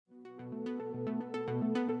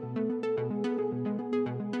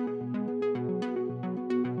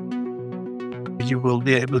you will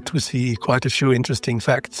be able to see quite a few interesting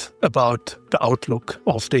facts about the outlook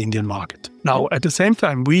of the Indian market. Now, at the same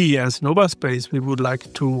time, we as Novaspace, we would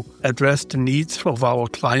like to address the needs of our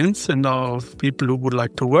clients and of people who would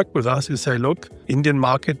like to work with us. We say, look, Indian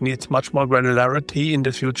market needs much more granularity in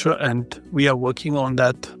the future, and we are working on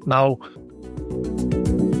that now.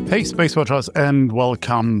 Hey, SpaceWatchers, and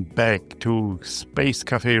welcome back to Space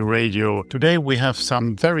Café Radio. Today we have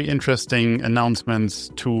some very interesting announcements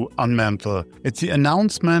to unmantle. It's the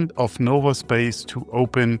announcement of Novaspace to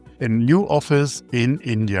open a new office in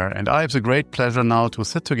India. And I have the great pleasure now to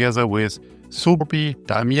sit together with Surbhi,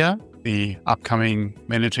 Dalmia, the upcoming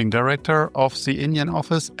managing director of the Indian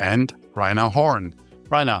office, and Raine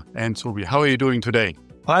Raine and Surbhi, how are you doing today?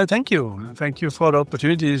 Hi, thank you. Thank you for the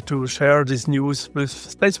opportunity to share this news with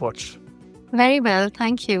SpaceWatch. Very well,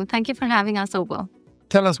 thank you. Thank you for having us over.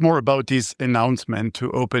 Tell us more about this announcement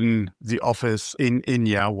to open the office in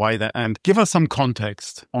India, why that, and give us some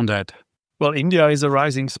context on that. Well, India is a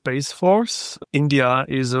rising space force. India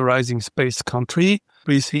is a rising space country.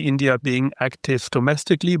 We see India being active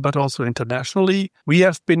domestically, but also internationally. We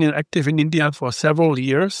have been active in India for several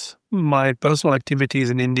years. My personal activities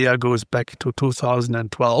in India goes back to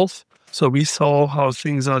 2012. So we saw how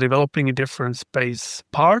things are developing in different space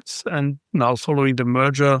parts. And now following the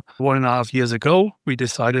merger 1.5 years ago, we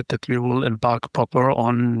decided that we will embark proper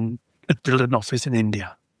on build an office in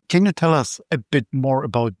India. Can you tell us a bit more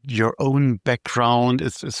about your own background?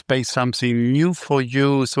 Is space something new for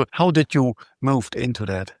you? So how did you move into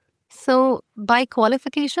that? So by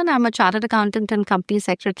qualification, I'm a chartered accountant and company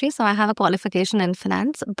secretary. So I have a qualification in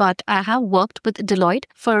finance, but I have worked with Deloitte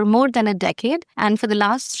for more than a decade. And for the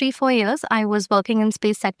last 3-4 years, I was working in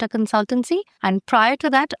space sector consultancy. And prior to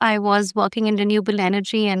that, I was working in renewable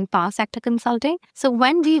energy and power sector consulting. So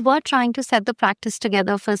when we were trying to set the practice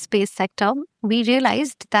together for space sector, we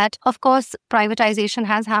realized that, of course, privatization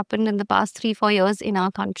has happened in the past 3-4 years in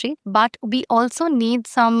our country, but we also need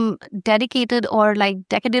some dedicated or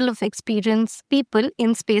decadal of experience people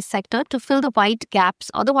in space sector to fill the white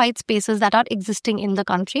gaps or the white spaces that are existing in the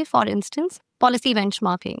country. For instance, policy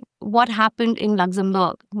benchmarking. What happened in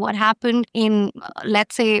Luxembourg? What happened in,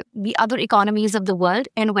 let's say, the other economies of the world?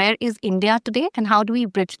 And where is India today? And how do we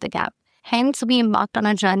bridge the gap? Hence, we embarked on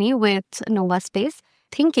a journey with Novaspace,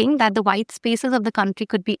 thinking that the white spaces of the country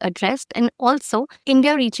could be addressed, and also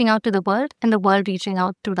India reaching out to the world and the world reaching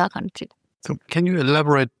out to the country. So can you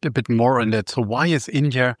elaborate a bit more on that? So why is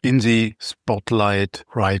India in the spotlight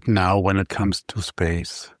right now when it comes to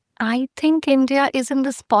space? I think India is in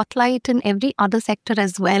the spotlight in every other sector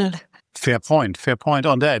as well. Fair point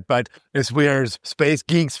on that. But as we are space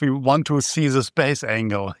geeks, we want to see the space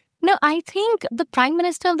angle. No, I think the Prime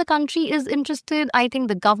Minister of the country is interested. I think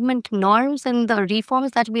the government norms and the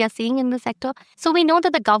reforms that we are seeing in the sector. So we know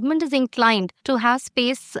that the government is inclined to have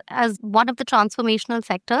space as one of the transformational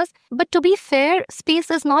sectors. But to be fair,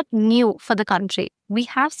 space is not new for the country. We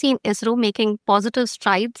have seen ISRO making positive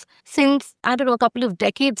strides since, a couple of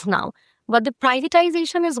decades now. But the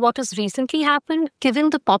privatization is what has recently happened,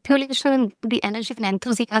 given the population, the energy and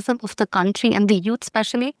enthusiasm of the country and the youth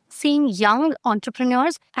especially, seeing young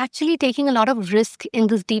entrepreneurs actually taking a lot of risk in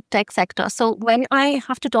this deep tech sector. So when I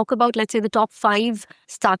have to talk about, let's say, the top 5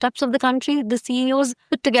 startups of the country, the CEOs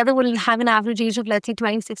put together will have an average age of, let's say,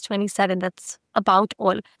 26, 27. That's about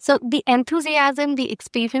all. So the enthusiasm, the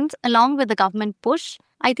experience, along with the government push,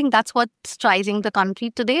 I think that's what's driving the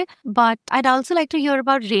country today. But I'd also like to hear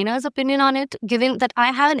about Raine's opinion on it, given that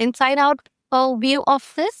I have an inside-out view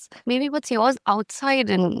of this. Maybe what's yours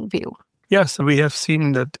outside-in view? Yes, we have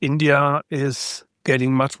seen that India is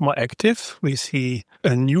getting much more active. We see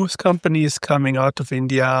news companies coming out of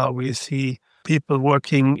India. We see people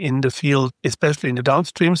working in the field, especially in the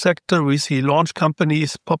downstream sector. We see launch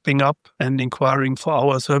companies popping up and inquiring for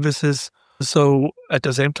our services. So at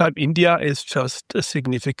the same time, India is just a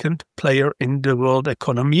significant player in the world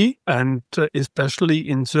economy, and especially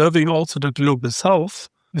in serving also the global south.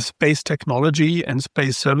 With space technology and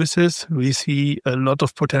space services, we see a lot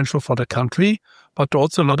of potential for the country, but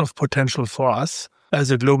also a lot of potential for us. As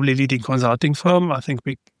a globally leading consulting firm, I think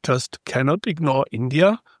we just cannot ignore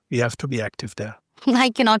India. We have to be active there. I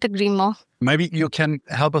cannot agree more. Maybe you can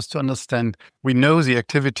help us to understand. We know the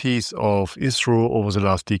activities of ISRO over the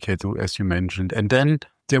last decade, as you mentioned. And then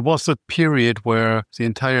there was a period where the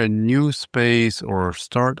entire new space or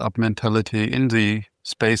startup mentality in the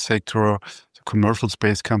space sector, the commercial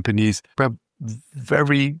space companies, were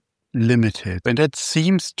very limited. And that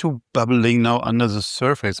seems to bubbling now under the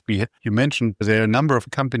surface. You mentioned there are a number of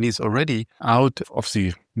companies already out of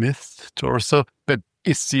the mist or so, but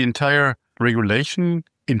is the entire regulation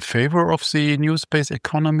in favor of the new space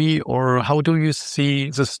economy, or how do you see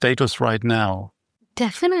the status right now?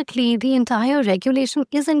 Definitely, the entire regulation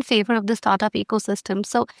is in favor of the startup ecosystem.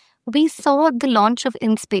 So we saw the launch of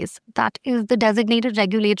InSpace, that is the designated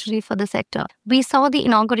regulatory for the sector. We saw the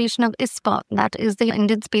inauguration of ISPA, that is the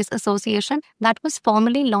Indian Space Association, that was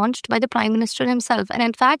formally launched by the Prime Minister himself. And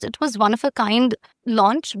in fact, it was one of a kind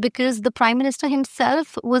launch because the Prime Minister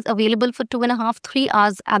himself was available for 2.5, 3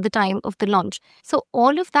 hours at the time of the launch. So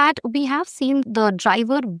all of that, we have seen the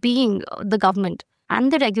driver being the government and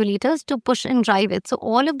the regulators to push and drive it. So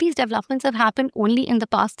all of these developments have happened only in the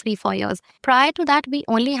past 3-4 years. Prior to that, we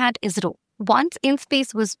only had ISRO. Once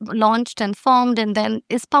InSpace was launched and formed, and then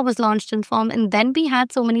ISPA was launched and formed, and then we had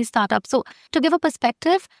so many startups. So to give a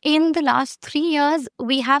perspective, in the last 3 years,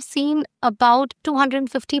 we have seen about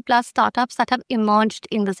 250 plus startups that have emerged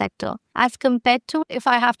in the sector. As compared to, if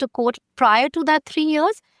I have to quote, prior to that 3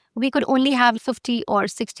 years, we could only have 50 or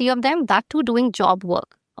 60 of them, that too doing job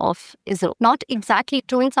work of ISRO. Not exactly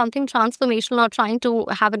doing something transformational or trying to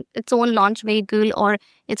have its own launch vehicle or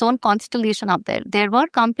its own constellation up there. There were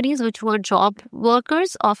companies which were job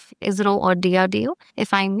workers of ISRO or DRDO,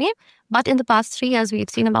 if I may. But in the past 3 years, we've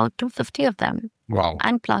seen about 250 of them. Wow.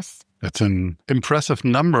 And plus. That's an impressive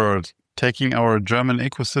number. Taking our German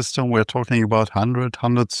ecosystem, we're talking about 100,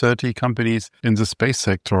 130 companies in the space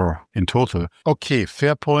sector in total. Okay,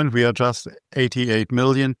 fair point. We are just 88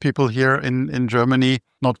 million people here in Germany,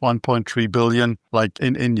 not 1.3 billion like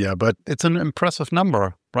in India. But it's an impressive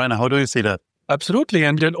number. Raine, how do you see that? Absolutely.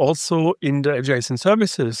 And then also in the adjacent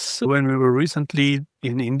services. When we were recently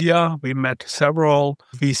in India, we met several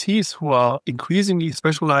VCs who are increasingly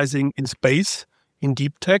specializing in space, in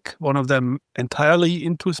deep tech, one of them entirely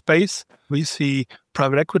into space. We see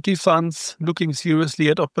private equity funds looking seriously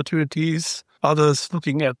at opportunities, others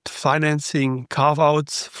looking at financing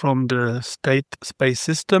carve-outs from the state space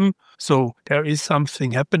system. So there is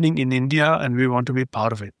something happening in India and we want to be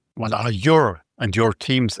part of it. What are your and your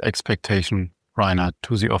team's expectations, Raine,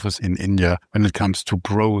 to the office in India when it comes to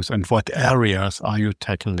growth, and what areas are you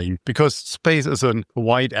tackling? Because space is a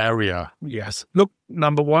wide area. Yes. Look,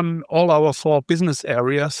 number one, all our 4 business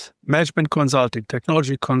areas, management consulting,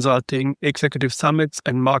 technology consulting, executive summits,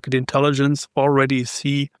 and market intelligence already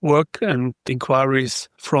see work and inquiries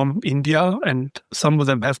from India, and some of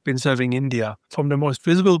them have been serving India. From the most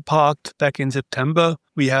visible part, back in September,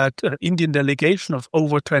 we had an Indian delegation of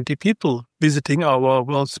over 20 people visiting our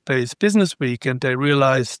World Space Business Week, and they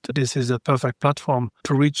realized this is a perfect platform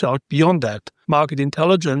to reach out beyond that. Market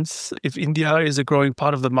intelligence, if India is a growing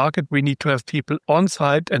part of the market, we need to have people on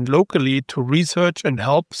site and locally to research and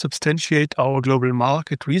help substantiate our global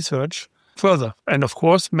market research further. And of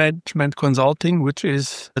course, management consulting, which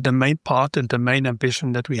is the main part and the main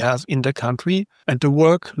ambition that we have in the country. And the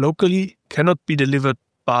work locally cannot be delivered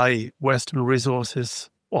by Western resources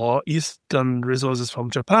or Eastern resources from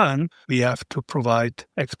Japan. We have to provide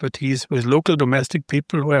expertise with local domestic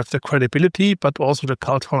people who have the credibility, but also the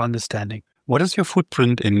cultural understanding. What is your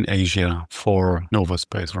footprint in Asia for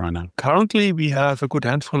Novaspace, Raine? Currently, we have a good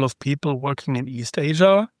handful of people working in East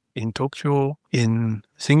Asia, in Tokyo, in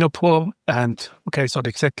Singapore, and, okay, it's not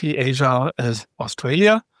exactly Asia as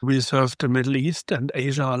Australia. We serve the Middle East and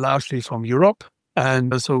Asia largely from Europe.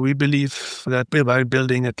 And so we believe that by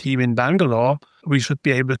building a team in Bangalore, we should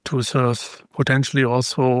be able to serve potentially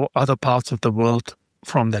also other parts of the world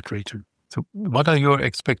from that region. So what are your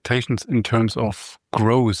expectations in terms of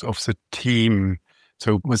growth of the team?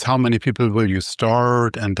 So with how many people will you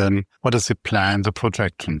start? And then what is the plan, the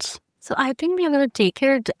projections? So I think we are going to take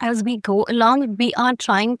it as we go along. We are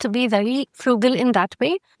trying to be very frugal in that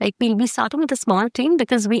way. Like we'll be starting with a small team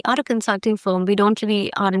because we are a consulting firm. We don't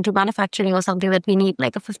really are into manufacturing or something that we need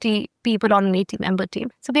like a 50 people on an 80-member team.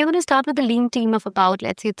 So we're going to start with a lean team of about,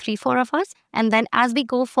 let's say, 3-4 of us. And then as we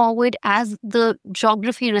go forward, as the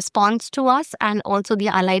geography responds to us and also the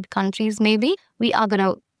allied countries maybe, we are going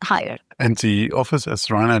to hire. And the office, as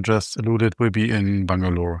Raine just alluded, will be in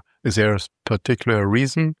Bangalore. Is there a particular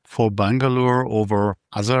reason for Bangalore over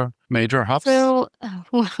other major hubs? So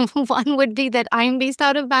one would be that I'm based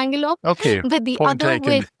out of Bangalore. Okay, but the point other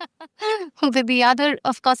taken. with the other,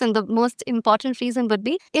 of course, and the most important reason would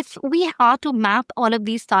be if we are to map all of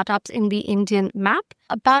these startups in the Indian map,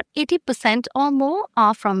 about 80% or more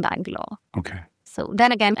are from Bangalore. Okay. So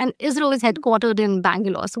then again, and ISRO is headquartered in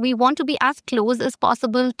Bangalore. So we want to be as close as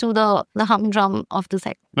possible to the humdrum of the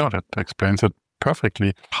sector. No, that explains it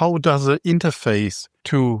perfectly. How does the interface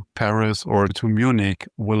to Paris or to Munich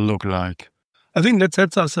will look like? I think that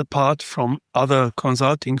sets us apart from other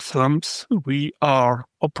consulting firms. We are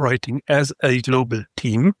operating as a global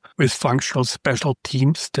team with functional special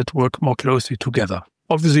teams that work more closely together.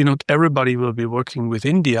 Obviously, not everybody will be working with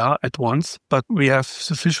India at once, but we have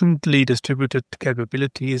sufficiently distributed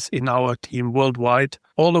capabilities in our team worldwide,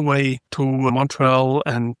 all the way to Montreal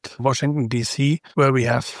and Washington, D.C., where we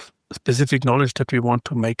have specific knowledge that we want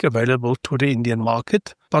to make available to the Indian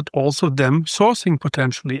market, but also them sourcing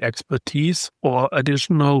potentially expertise or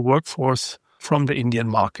additional workforce from the Indian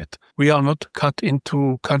market. We are not cut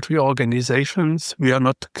into country organizations. We are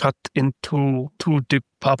not cut into two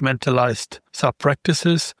departmentalized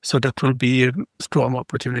sub-practices. So that will be a strong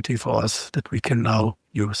opportunity for us that we can now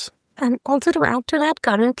use. And also to add to that,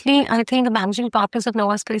 currently, I think the managing partners of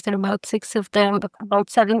Novaspace are about 6 of them,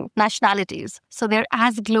 about 7 nationalities. So they're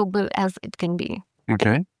as global as it can be.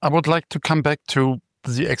 Okay. I would like to come back to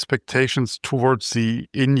the expectations towards the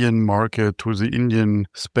Indian market, to the Indian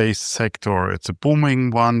space sector. It's a booming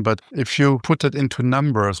one, but if you put it into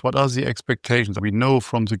numbers, what are the expectations? We know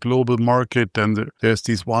from the global market, and there's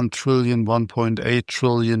this $1 trillion, $1.8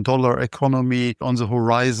 trillion economy on the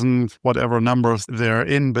horizon, whatever numbers they're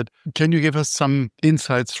in. But can you give us some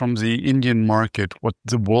insights from the Indian market, what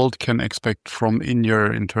the world can expect from India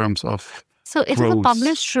in terms of So it is a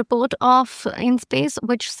published report of InSpace,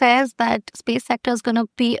 which says that space sector is going to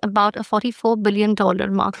be about a $44 billion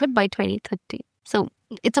market by 2030. So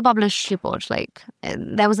it's a published report.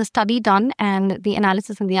 There was a study done, and the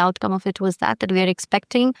analysis and the outcome of it was that we are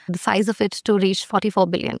expecting the size of it to reach 44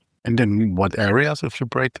 billion. And in what areas, if you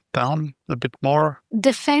break it down a bit more?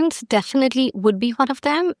 Defense definitely would be one of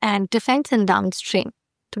them, and defense and downstream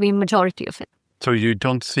to be majority of it. So you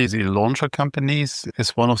don't see the launcher companies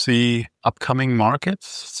as one of the upcoming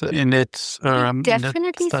markets in its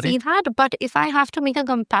definitely see that, but if I have to make a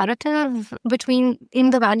comparative between in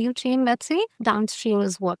the value chain, let's say, downstream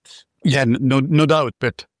is what? Yeah, no doubt,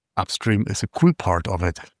 but upstream is a cool part of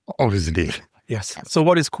it, obviously. Yes. So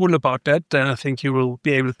what is cool about that, then I think you will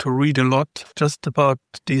be able to read a lot just about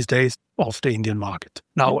these days of the Indian market.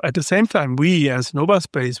 Now, at the same time, we as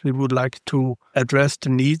Novaspace, we would like to address the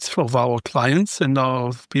needs of our clients and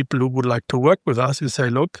of people who would like to work with us. You say,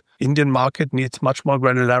 look, Indian market needs much more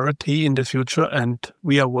granularity in the future, and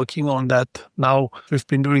we are working on that now. We've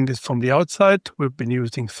been doing this from the outside. We've been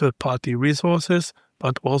using third-party resources,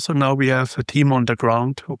 but also now we have a team on the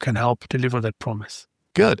ground who can help deliver that promise.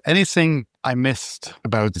 Good. Anything I missed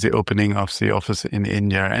about the opening of the office in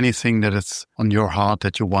India? Anything that is on your heart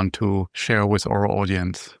that you want to share with our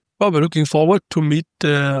audience? Well, we're looking forward to meet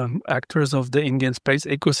the actors of the Indian space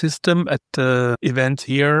ecosystem at the event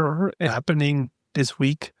here happening this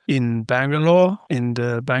week in Bangalore, in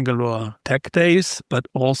the Bangalore Tech Days, but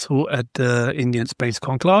also at the Indian Space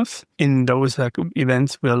Conclave. In those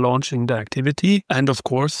events, we're launching the activity. And of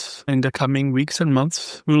course, in the coming weeks and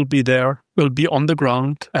months, we'll be there. We'll be on the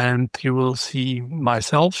ground, and you will see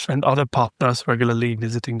myself and other partners regularly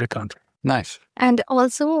visiting the country. Nice. And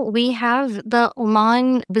also, we have the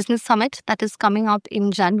Oman Business Summit that is coming up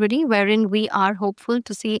in January, wherein we are hopeful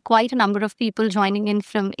to see quite a number of people joining in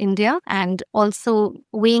from India and also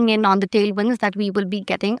weighing in on the tailwinds that we will be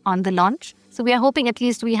getting on the launch. So we are hoping at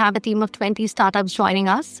least we have a team of 20 startups joining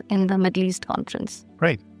us in the Middle East conference.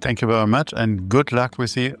 Great. Thank you very much, and good luck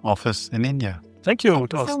with the office in India. Thank you.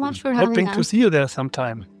 Thank you so much for having us. Hoping to see you there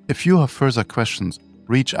sometime. If you have further questions,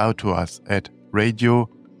 reach out to us at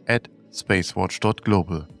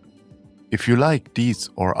radio@SpaceWatch.Global. If you like these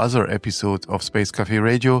or other episodes of Space Café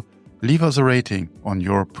Radio, leave us a rating on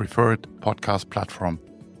your preferred podcast platform.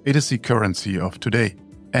 It is the currency of today.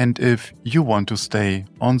 And if you want to stay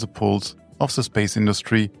on the pulse of the space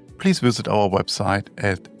industry, please visit our website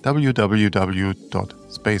at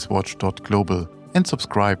www.SpaceWatch.Global and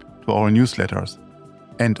subscribe to our newsletters.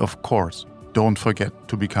 And of course, don't forget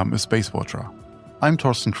to become a Space Watcher. I'm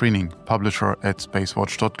Thorsten Triening, publisher at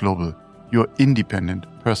SpaceWatch.Global, your independent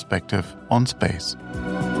perspective on space.